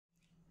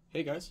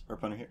Hey guys,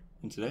 Harpwner here,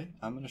 and today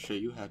I'm going to show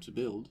you how to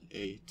build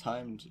a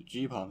timed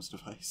G-bombs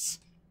device,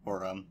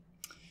 or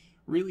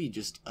really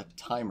just a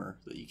timer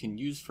that you can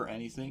use for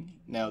anything.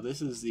 Now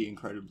this is the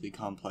incredibly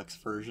complex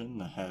version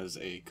that has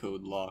a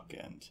code lock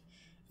and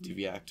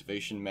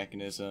deactivation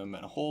mechanism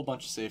and a whole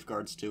bunch of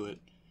safeguards to it.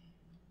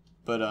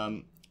 But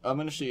I'm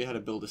going to show you how to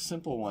build a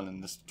simple one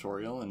in this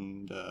tutorial,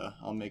 and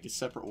I'll make a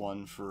separate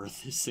one for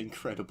this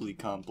incredibly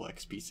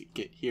complex piece of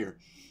kit here.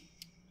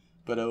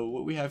 But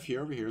what we have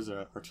here over here is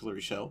an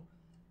artillery shell.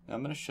 And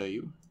I'm going to show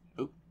you,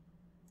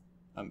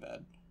 I'm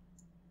bad.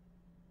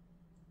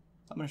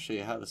 I'm going to show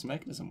you how this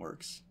mechanism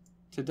works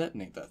to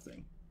detonate that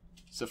thing.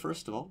 So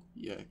first of all,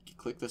 you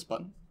click this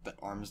button that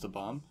arms the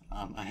bomb.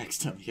 I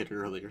accidentally hit it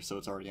earlier, so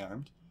it's already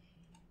armed.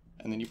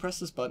 And then you press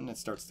this button, it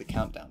starts the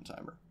countdown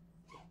timer.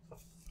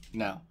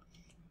 Now,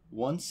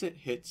 once it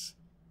hits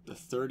the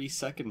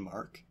 30-second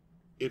mark,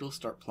 it'll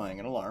start playing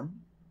an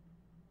alarm.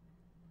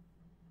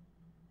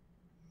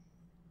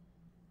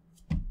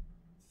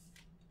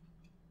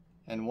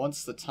 And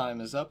once the time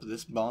is up,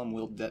 this bomb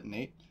will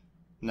detonate.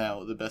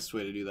 Now, the best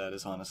way to do that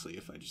is honestly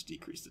if I just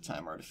decrease the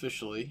time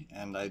artificially,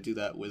 and I do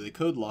that with a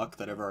code lock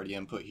that I've already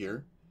input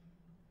here.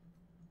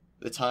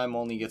 The time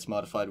only gets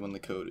modified when the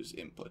code is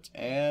input.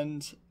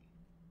 And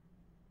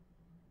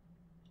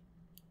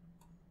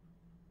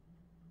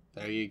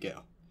there you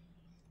go.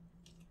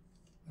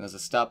 There's a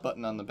stop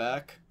button on the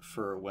back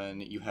for when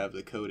you have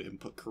the code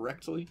input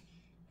correctly.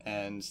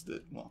 And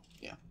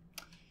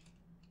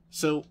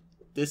So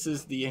this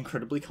is the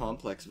incredibly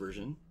complex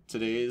version.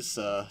 Today's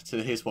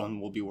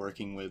one we'll be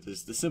working with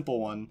is the simple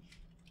one,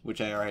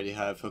 which I already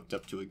have hooked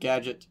up to a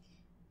gadget,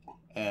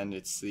 and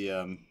it's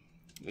the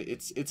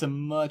it's a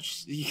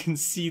much, you can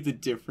see the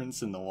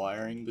difference in the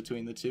wiring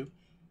between the two.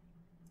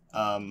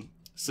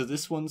 So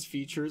this one's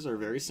features are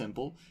very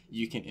simple.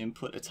 You can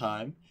input a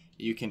time.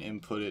 You can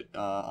input it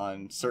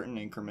on certain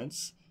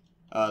increments.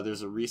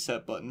 There's a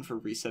reset button for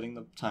resetting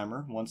the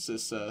timer. Once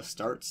this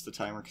starts, the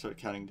timer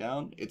starts counting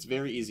down. It's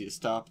very easy to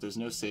stop. There's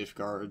no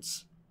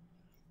safeguards.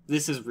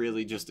 This is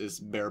really just as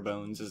bare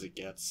bones as it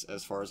gets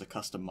as far as a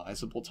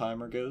customizable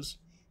timer goes.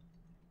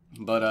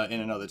 But in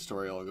another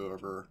tutorial, I'll go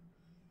over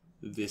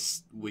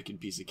this wicked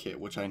piece of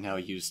kit, which I now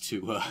use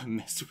to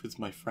mess with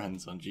my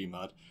friends on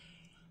Gmod.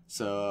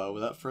 So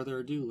without further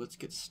ado, let's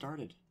get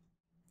started.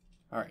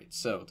 Alright,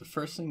 so the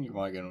first thing you're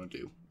going to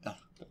do...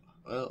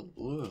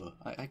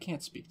 I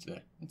can't speak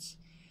today.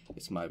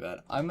 It's my bad.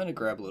 I'm gonna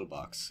grab a little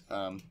box.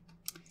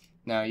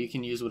 Now you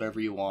can use whatever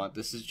you want.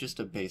 This is just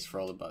a base for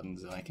all the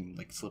buttons, and I can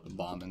like slip a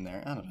bomb in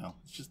there. I don't know.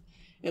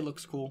 It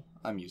looks cool.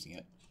 I'm using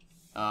it.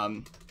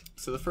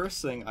 So the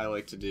first thing I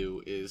like to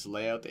do is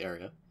lay out the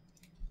area.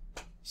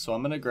 So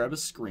I'm gonna grab a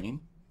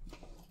screen.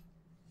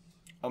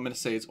 I'm gonna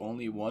say it's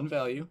only one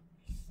value.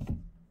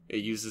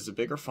 It uses a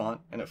bigger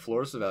font, and it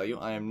floors the value.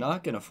 I am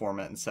not going to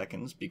format in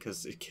seconds,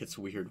 because it gets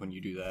weird when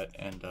you do that,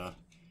 and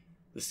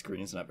the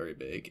screen is not very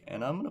big.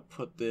 And I'm going to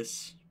put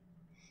this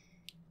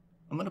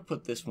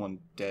one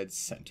dead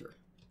center.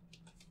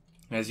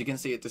 And as you can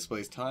see, it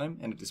displays time,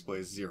 and it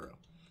displays 0.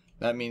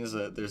 That means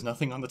that there's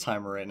nothing on the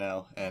timer right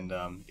now, and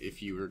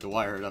if you were to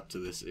wire it up to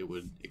this, it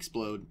would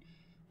explode,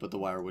 but the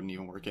wire wouldn't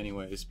even work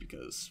anyways,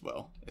 because,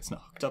 well, it's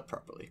not hooked up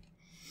properly.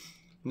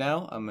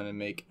 Now, I'm going to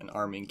make an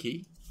arming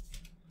key.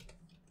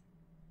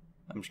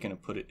 I'm just going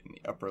to put it in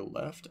the upper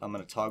left. I'm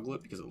going to toggle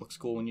it because it looks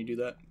cool when you do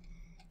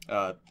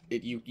that.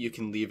 You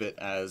can leave it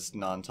as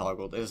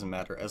non-toggled. It doesn't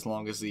matter as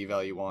long as the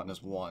value on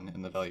is 1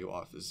 and the value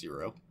off is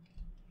 0.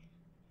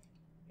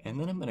 And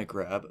then I'm going to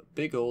grab a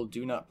big old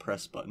do not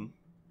press button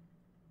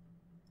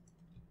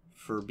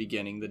for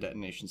beginning the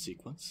detonation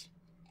sequence.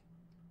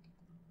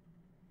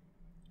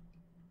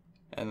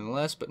 And then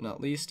last but not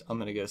least, I'm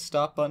going to get a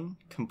stop button,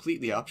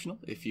 completely optional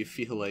if you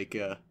feel like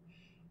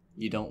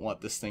you don't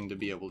want this thing to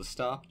be able to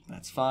stop.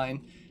 That's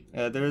fine.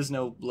 There is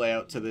no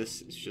layout to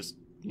this. It's just,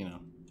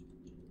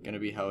 gonna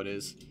be how it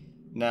is.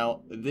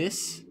 Now,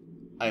 this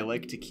I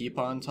like to keep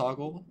on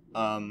toggle.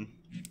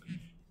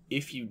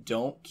 If you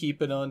don't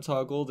keep it on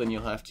toggle, then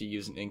you'll have to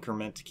use an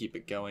increment to keep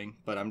it going.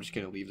 But I'm just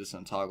gonna leave this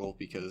on toggle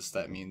because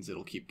that means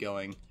it'll keep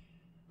going.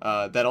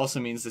 That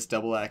also means this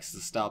double acts as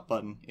a stop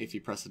button if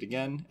you press it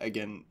again.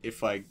 Again,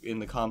 in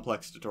the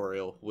complex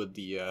tutorial with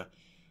the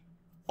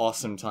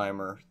awesome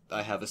timer,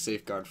 I have a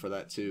safeguard for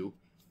that too.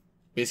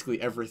 Basically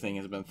everything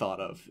has been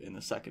thought of in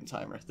the second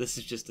timer. This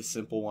is just a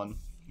simple one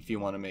if you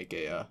want to make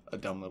a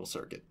dumb little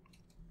circuit.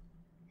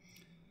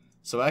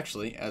 So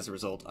actually, as a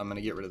result, I'm going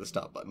to get rid of the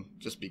stop button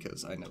just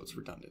because I know it's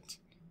redundant.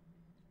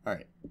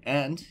 Alright,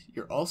 and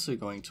you're also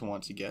going to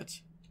want to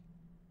get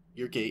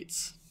your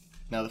gates.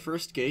 Now the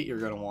first gate you're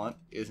going to want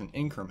is an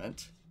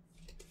increment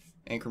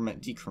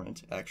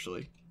decrement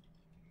actually.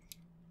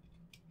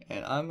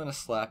 And I'm going to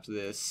slap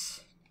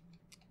this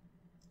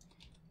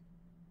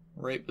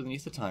right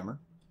beneath the timer.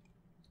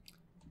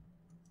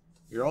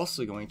 You're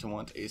also going to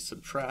want a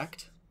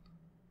subtract.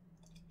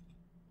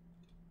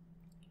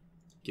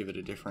 Give it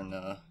a different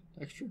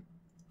texture.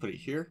 Put it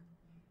here.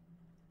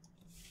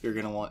 You're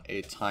going to want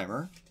a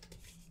timer.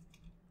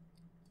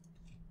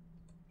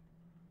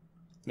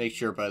 Make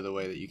sure, by the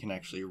way, that you can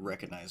actually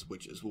recognize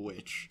which is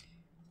which.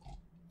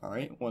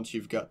 Alright, once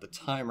you've got the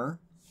timer,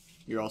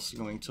 you're also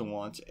going to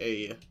want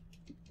a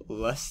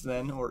less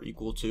than or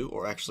equal to,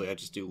 or actually I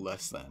just do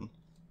less than,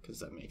 because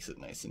that makes it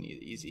nice and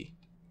easy.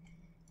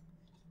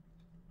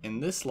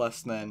 And this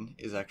less than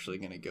is actually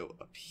going to go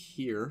up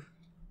here.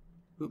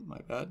 Oop, my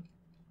bad.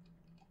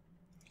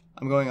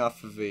 I'm going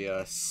off of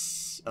a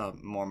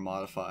more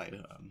modified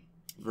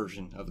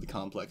version of the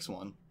complex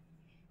one.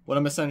 What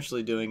I'm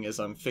essentially doing is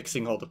I'm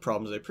fixing all the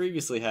problems I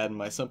previously had in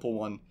my simple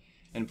one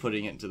and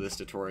putting it into this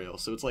tutorial,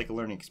 so it's like a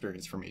learning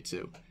experience for me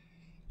too.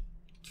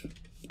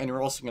 And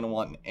you're also going to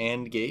want an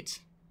AND gate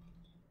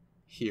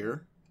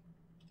here.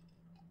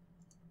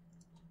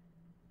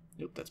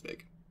 Nope, that's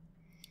big.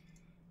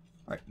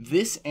 Alright,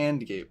 this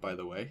AND gate, by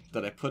the way,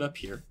 that I put up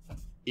here,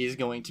 is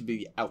going to be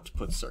the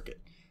output circuit.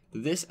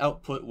 This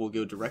output will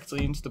go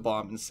directly into the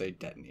bomb and say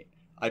detonate.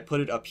 I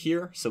put it up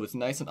here, so it's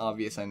nice and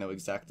obvious I know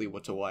exactly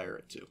what to wire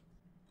it to.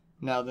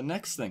 Now the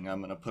next thing I'm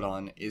going to put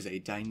on is a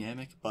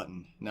dynamic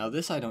button. Now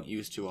this I don't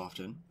use too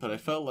often, but I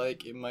felt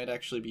like it might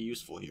actually be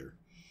useful here.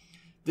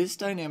 This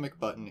dynamic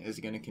button is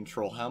going to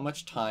control how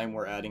much time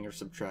we're adding or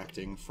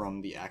subtracting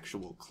from the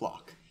actual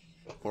clock.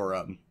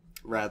 Or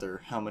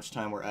rather, how much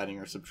time we're adding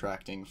or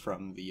subtracting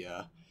from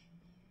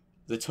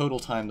the total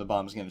time the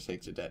bomb is going to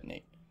take to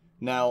detonate.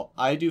 Now,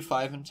 I do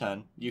 5 and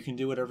 10. You can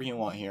do whatever you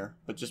want here,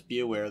 but just be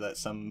aware that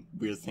some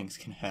weird things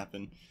can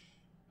happen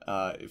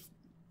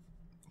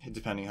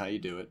depending how you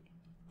do it.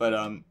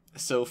 But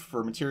so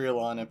for material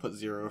on, I put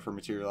 0. For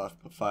material off,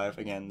 I put 5.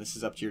 Again, this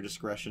is up to your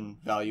discretion.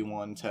 Value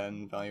on,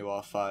 10. Value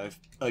off, 5.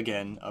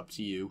 Again, up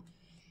to you.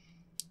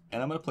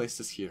 And I'm going to place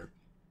this here.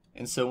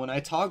 And so when I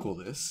toggle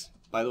this,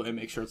 by the way,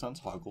 make sure it's on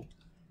toggle,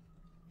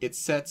 it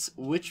sets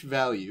which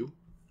value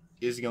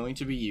is going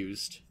to be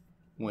used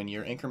when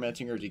you're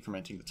incrementing or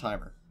decrementing the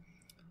timer.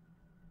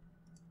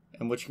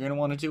 And what you're going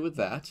to want to do with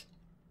that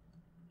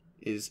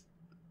is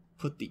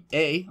put the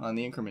A on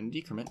the increment and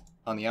decrement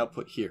on the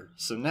output here.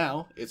 So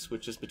now it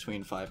switches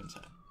between 5 and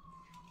 10.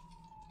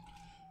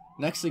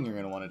 Next thing you're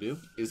going to want to do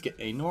is get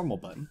a normal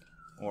button,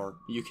 or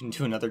you can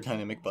do another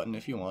dynamic button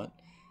if you want,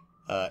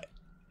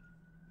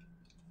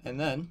 and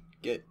then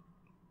get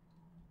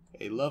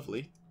a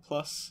lovely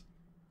plus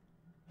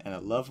and a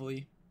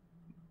lovely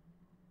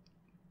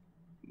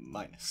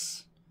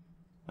minus.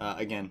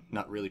 Again,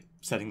 not really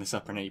setting this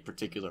up in any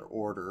particular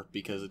order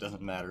because it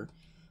doesn't matter.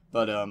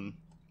 But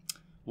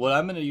what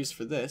I'm going to use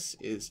for this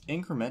is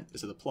increment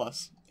is to the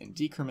plus and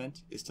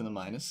decrement is to the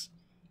minus.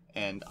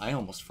 And I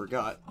almost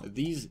forgot,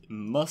 these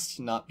must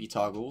not be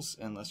toggles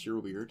unless you're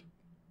weird.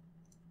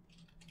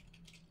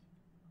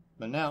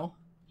 But now,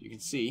 you can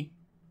see,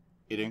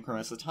 it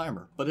increments the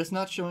timer. But it's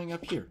not showing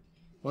up here.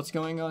 What's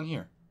going on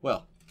here?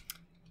 Well,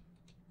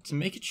 to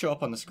make it show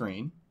up on the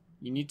screen,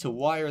 you need to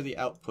wire the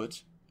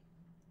output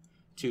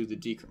to the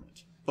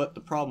decrement. But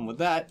the problem with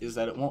that is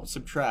that it won't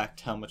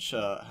subtract how much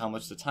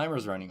the timer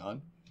is running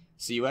on,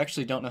 so you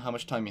actually don't know how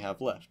much time you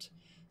have left.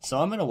 So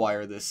I'm going to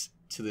wire this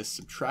to this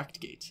subtract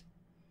gate.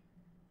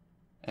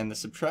 And the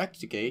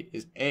subtract gate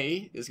is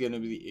A is going to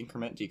be the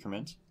increment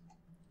decrement,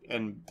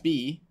 and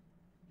B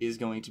is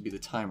going to be the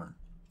timer.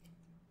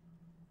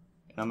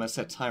 And I'm going to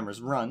set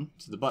timer's run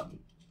to the button.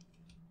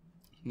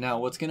 Now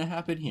what's going to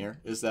happen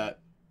here is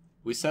that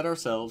we set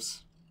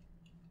ourselves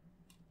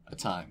a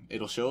time.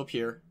 It'll show up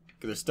here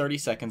because there's 30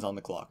 seconds on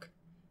the clock.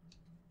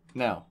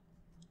 Now,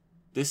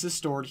 this is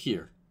stored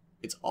here.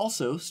 It's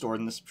also stored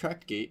in the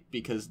subtract gate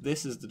because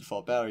this is the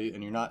default value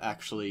and you're not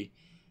actually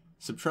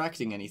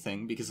subtracting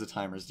anything because the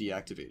timer is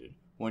deactivated.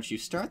 Once you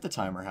start the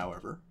timer,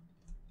 however,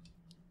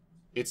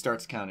 it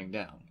starts counting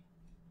down.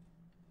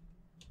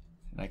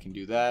 And I can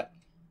do that.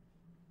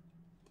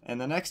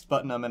 And the next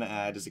button I'm going to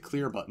add is a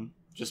clear button,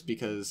 just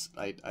because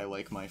I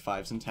like my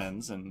 5s and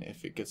 10s, and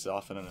if it gets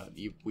off in a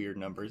weird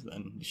numbers,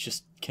 then it's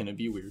just going to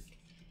be weird.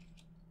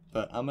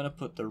 But I'm going to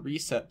put the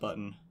reset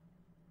button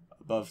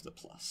above the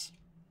plus.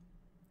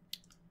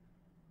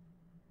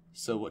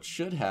 So what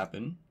should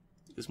happen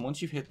is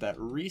once you hit that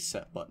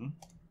reset button,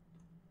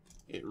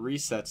 it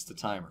resets the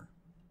timer.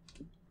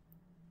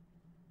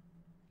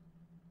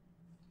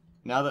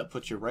 Now that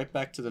puts you right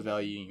back to the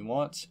value you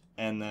want,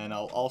 and then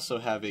I'll also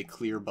have a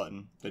clear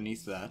button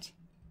beneath that.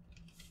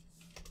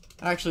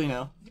 Actually,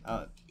 no.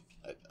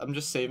 I'm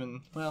just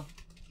saving. Well,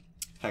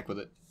 heck with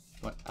it.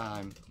 What?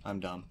 I'm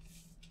dumb.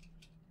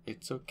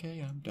 It's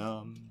okay. I'm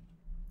dumb.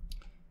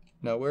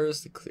 Now, where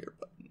is the clear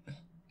button?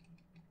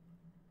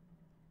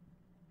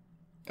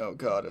 Oh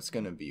God, it's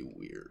gonna be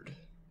weird.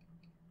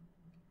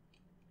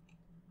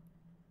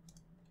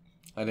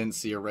 I didn't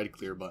see a red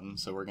clear button,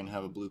 so we're gonna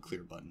have a blue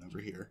clear button over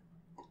here.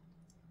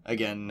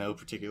 Again, no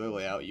particular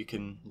layout. You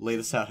can lay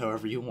this out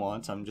however you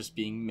want. I'm just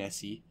being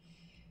messy.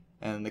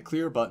 And the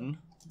clear button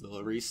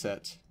will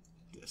reset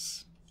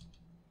this.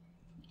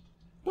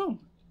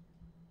 Boom.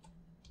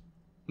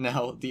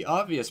 Now, the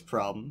obvious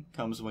problem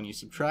comes when you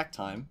subtract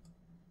time.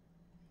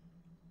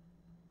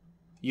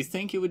 You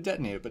think it would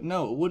detonate it, but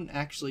no, it wouldn't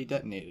actually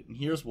detonate it. And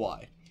here's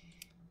why.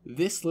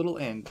 This little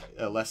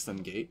less than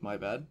gate, my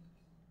bad,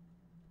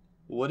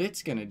 what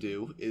it's going to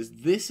do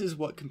is this is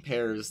what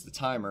compares the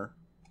timer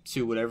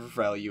to whatever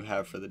value you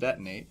have for the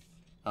detonate.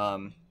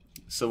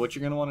 So what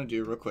you're going to want to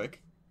do real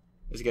quick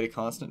is get a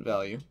constant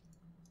value.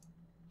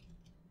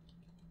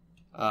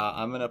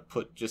 I'm going to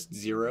put just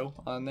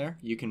 0 on there.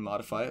 You can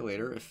modify it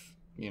later if,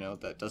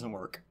 that doesn't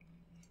work.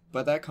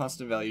 But that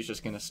constant value is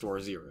just going to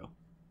store 0.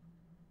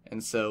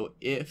 And so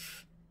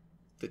if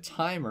the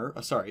timer,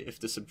 if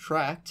the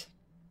subtract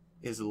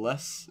is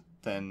less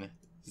than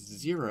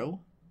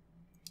 0,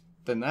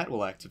 then that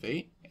will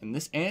activate. And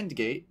this AND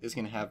gate is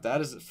going to have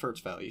that as its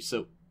first value.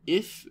 So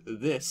if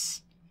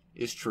this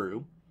is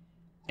true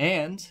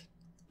and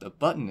the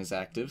button is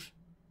active,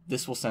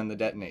 this will send the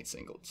detonate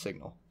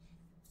signal.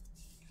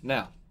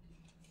 Now,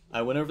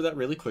 I went over that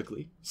really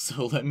quickly,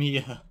 so let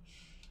me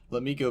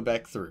go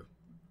back through.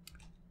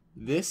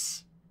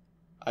 This,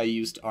 I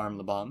used to arm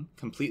the bomb,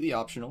 completely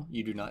optional,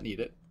 you do not need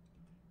it.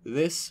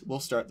 This will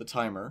start the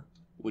timer,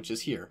 which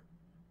is here.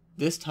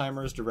 This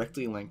timer is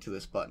directly linked to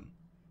this button.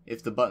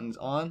 If the button's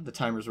on, the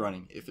timer's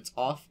running. If it's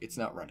off, it's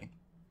not running.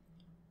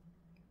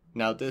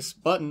 Now this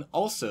button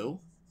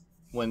also,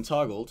 when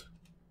toggled,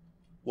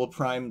 will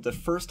prime the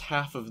first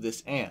half of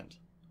this AND.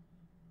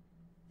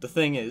 The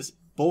thing is,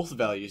 both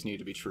values need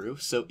to be true,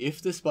 so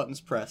if this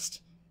button's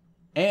pressed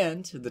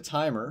and the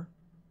timer,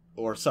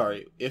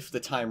 if the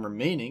time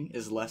remaining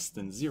is less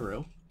than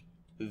 0,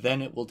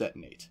 then it will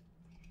detonate.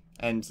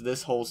 And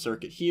this whole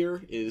circuit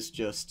here is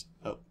just,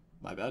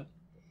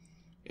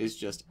 is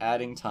just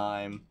adding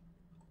time,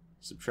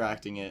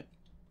 subtracting it,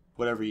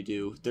 whatever you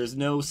do. There's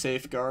no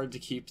safeguard to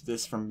keep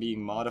this from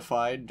being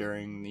modified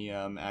during the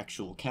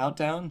actual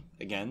countdown.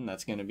 Again,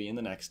 that's going to be in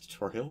the next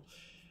tutorial.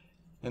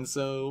 And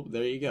so,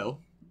 there you go.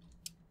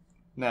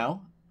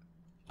 Now,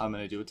 I'm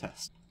going to do a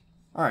test.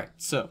 Alright,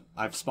 so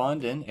I've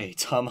spawned in a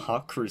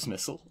Tomahawk cruise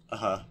missile,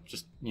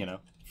 just,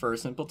 for a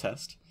simple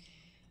test.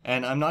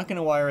 And I'm not going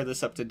to wire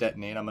this up to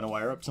detonate, I'm going to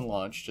wire up to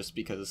launch, just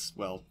because,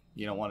 well,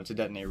 you don't want it to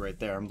detonate right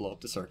there and blow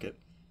up the circuit.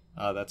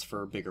 That's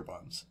for bigger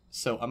bombs.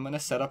 So I'm going to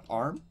set up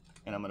arm,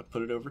 and I'm going to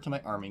put it over to my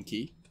arming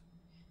key.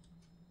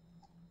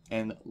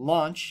 And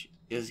launch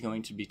is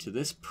going to be to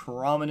this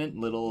prominent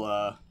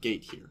little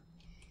gate here.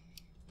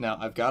 Now,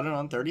 I've got it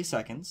on 30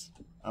 seconds.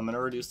 I'm going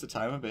to reduce the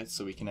time a bit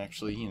so we can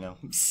actually,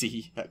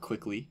 see that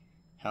quickly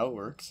how it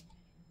works.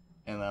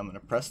 And I'm going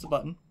to press the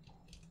button.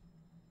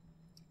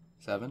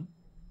 7,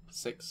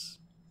 6,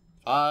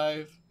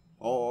 5,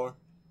 4,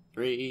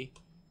 3,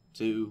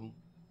 2,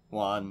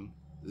 1,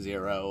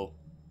 0.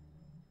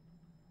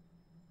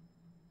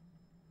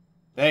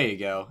 There you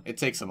go. It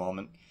takes a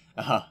moment.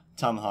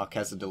 Tomahawk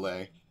has a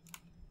delay.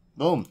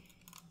 Boom.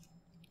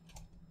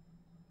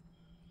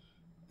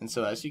 And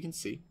so as you can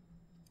see,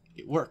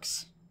 it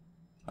works.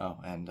 Oh,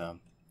 and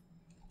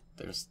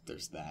there's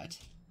that.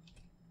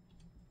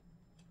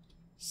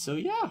 So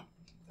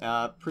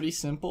yeah, pretty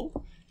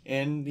simple.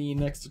 In the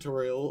next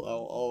tutorial,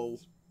 I'll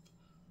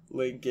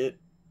link it,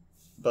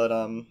 but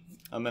I'm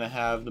gonna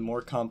have the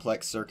more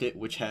complex circuit,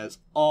 which has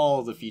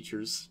all the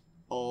features,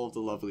 all the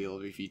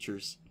lovely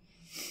features.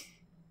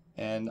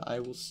 And I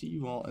will see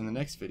you all in the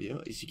next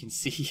video. As you can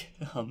see,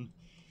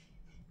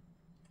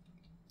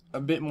 a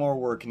bit more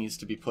work needs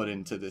to be put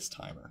into this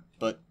timer,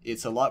 but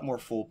it's a lot more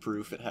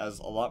foolproof, it has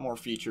a lot more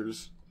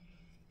features,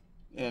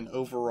 and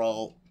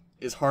overall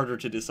is harder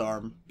to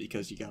disarm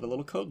because you got a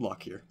little code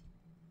lock here.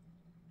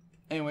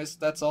 Anyways,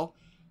 that's all.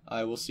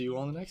 I will see you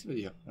all in the next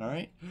video,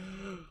 alright?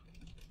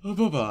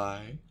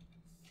 Bye-bye.